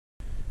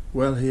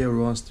Well, hey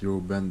everyone, it's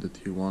Eurobandit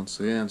here once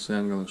again, so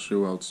I'm gonna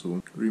show how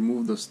to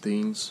remove the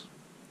stains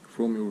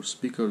from your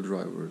speaker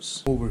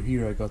drivers. Over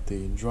here I got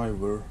a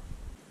driver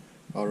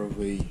out of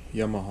a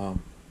Yamaha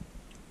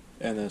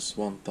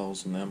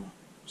NS1000M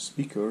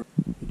speaker,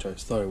 which I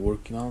started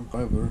working on.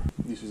 However,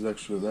 this is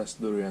actually less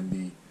dirty than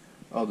the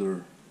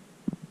other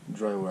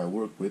driver I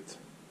work with.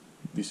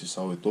 This is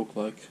how it looked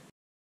like.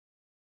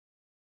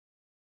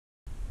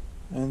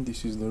 And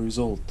this is the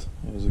result,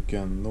 as you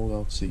can no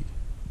doubt see.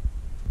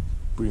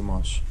 Pretty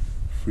much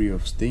free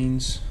of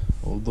stains,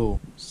 although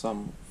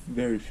some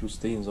very few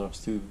stains are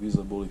still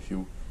visible if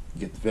you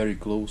get very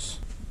close,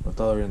 but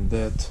other than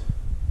that,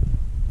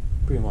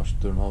 pretty much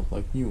turn out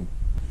like new.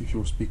 If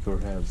your speaker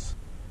has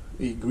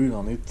a grill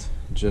on it,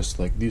 just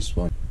like this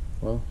one,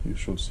 well, you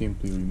should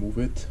simply remove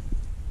it.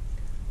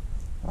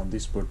 On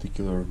this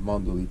particular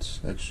model it's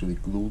actually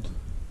glued.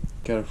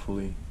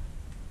 Carefully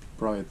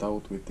pry it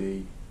out with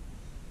a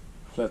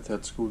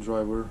flathead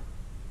screwdriver.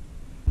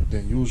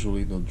 Then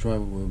usually the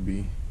driver will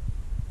be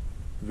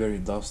very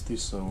dusty,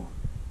 so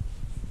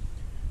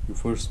you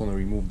first want to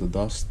remove the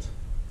dust,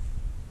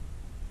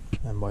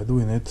 and by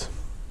doing it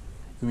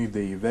you need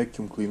a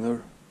vacuum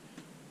cleaner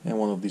and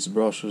one of these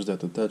brushes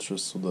that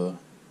attaches to the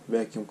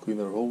vacuum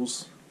cleaner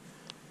hose,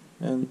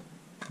 and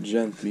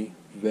gently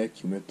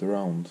vacuum it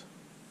around.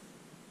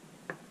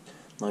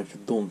 Now if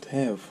you don't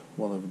have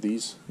one of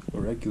these, a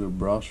regular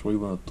brush or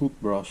even a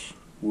toothbrush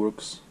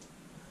works.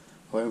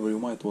 However, you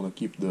might want to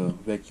keep the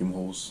vacuum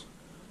hose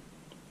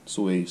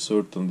to a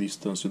certain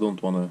distance. You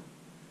don't want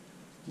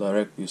to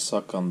directly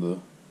suck on the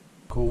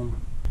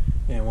cone.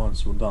 And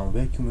once you're done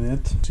vacuuming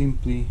it,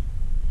 simply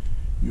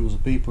use a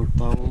paper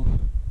towel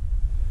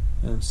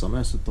and some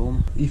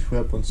acetone. If you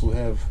happen to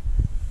have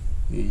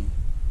a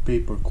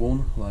paper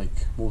cone,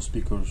 like most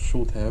speakers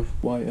should have.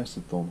 Why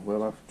acetone?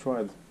 Well, I've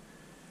tried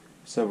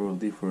several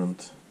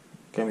different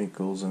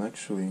chemicals, and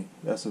actually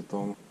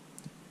acetone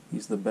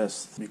is the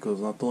best,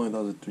 because not only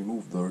does it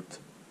remove dirt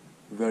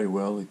very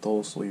well, it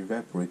also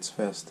evaporates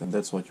fast, and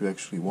that's what you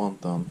actually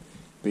want on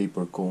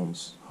paper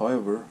cones.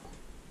 However,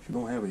 if you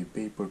don't have a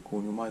paper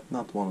cone, you might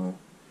not want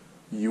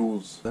to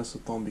use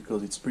acetone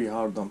because it's pretty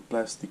hard on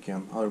plastic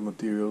and other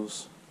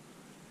materials.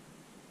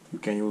 You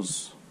can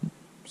use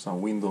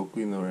some window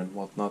cleaner and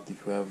whatnot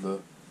if you have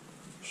the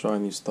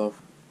shiny stuff,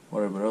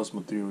 whatever else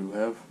material you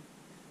have,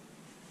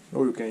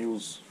 or you can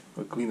use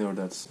a cleaner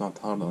that's not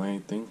hard on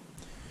anything.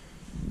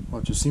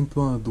 What you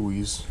simply want to do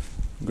is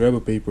grab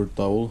a paper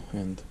towel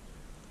and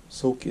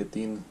soak it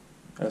in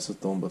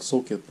acetone, but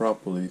soak it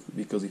properly,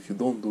 because if you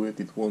don't do it,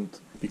 it won't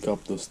pick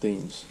up the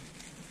stains.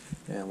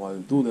 And while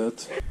you do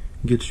that,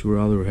 get your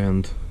other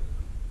hand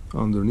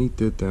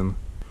underneath it and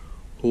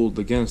hold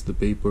against the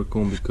paper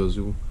cone, because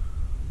you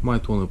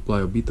might want to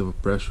apply a bit of a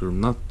pressure,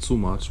 not too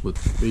much, but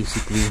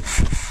basically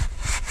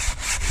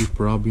keep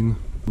rubbing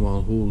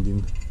while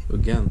holding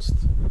against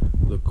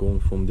the cone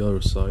from the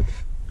other side,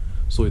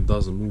 so it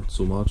doesn't move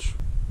too much.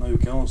 Now you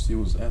can also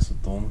use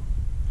acetone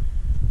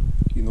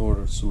in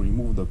order to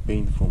remove the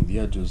paint from the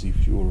edges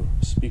if your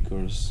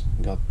speakers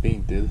got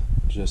painted,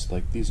 just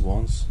like these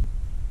ones.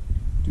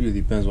 It really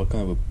depends what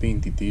kind of a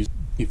paint it is.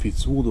 If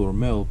it's wood or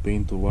metal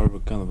paint or whatever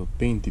kind of a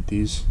paint it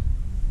is,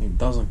 and it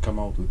doesn't come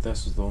out with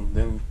acetone,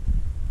 then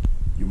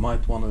you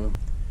might want to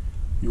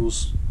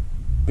use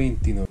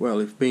paint thinner. Well,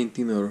 if paint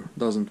thinner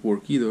doesn't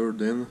work either,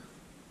 then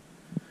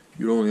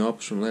your only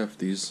option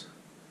left is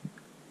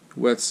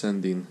wet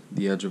sanding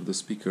the edge of the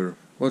speaker.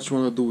 What you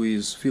want to do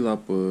is fill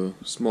up a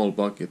small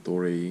bucket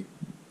or a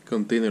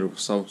container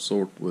of some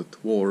sort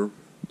with water,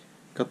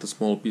 cut a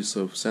small piece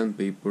of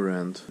sandpaper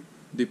and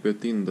dip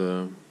it in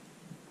the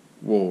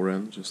water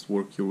and just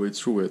work your way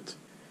through it.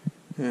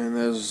 And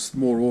as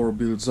more water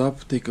builds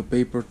up, take a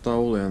paper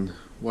towel and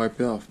wipe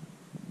it off.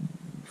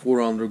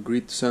 400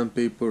 grit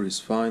sandpaper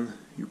is fine.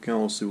 You can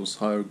also use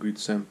higher grit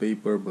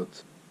sandpaper,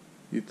 but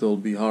it'll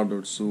be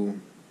harder to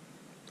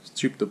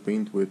strip the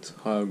paint with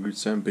higher grit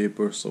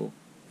sandpaper, so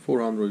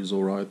 400 is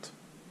alright.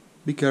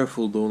 Be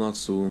careful though not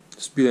to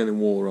spill any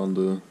water on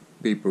the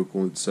paper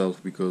cone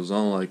itself, because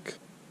unlike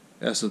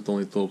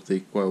acetone it will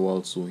take quite a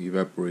while to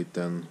evaporate,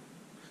 and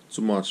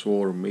too much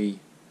water may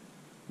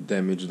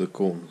damage the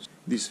cones.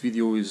 This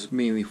video is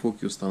mainly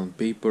focused on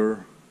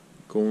paper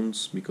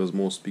cones, because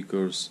most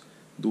speakers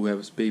do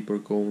have paper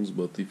cones,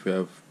 but if you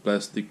have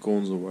plastic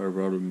cones or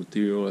whatever other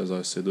material, as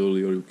I said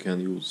earlier, you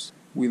can use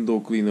window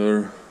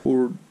cleaner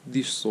or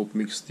dish soap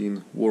mixed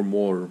in warm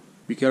water.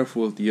 Be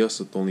careful with the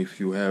acetone if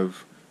you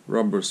have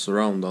rubber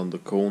surround on the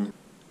cone.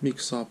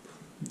 Mix up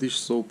dish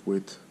soap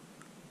with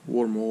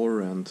warm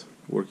water and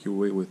work your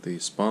way with a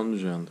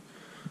sponge, and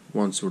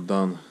once you're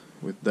done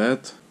with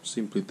that,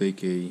 simply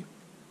take a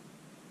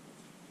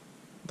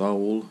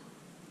towel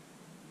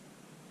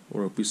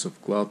or a piece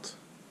of cloth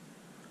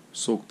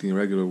soaked in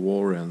regular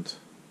water and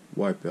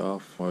wipe it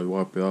off. While you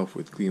wipe it off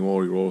with clean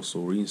water, you're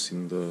also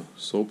rinsing the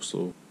soap,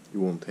 so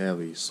you won't have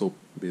a soap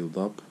build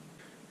up.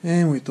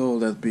 And with all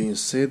that being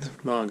said,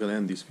 now I'm gonna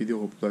end this video.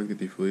 Hope you liked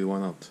it. If you did, why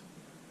not?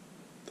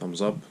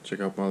 Thumbs up, check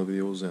out my other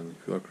videos, and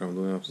if you like what I'm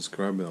doing,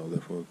 subscribe, and I'll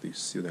definitely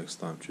see you next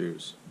time.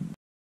 Cheers.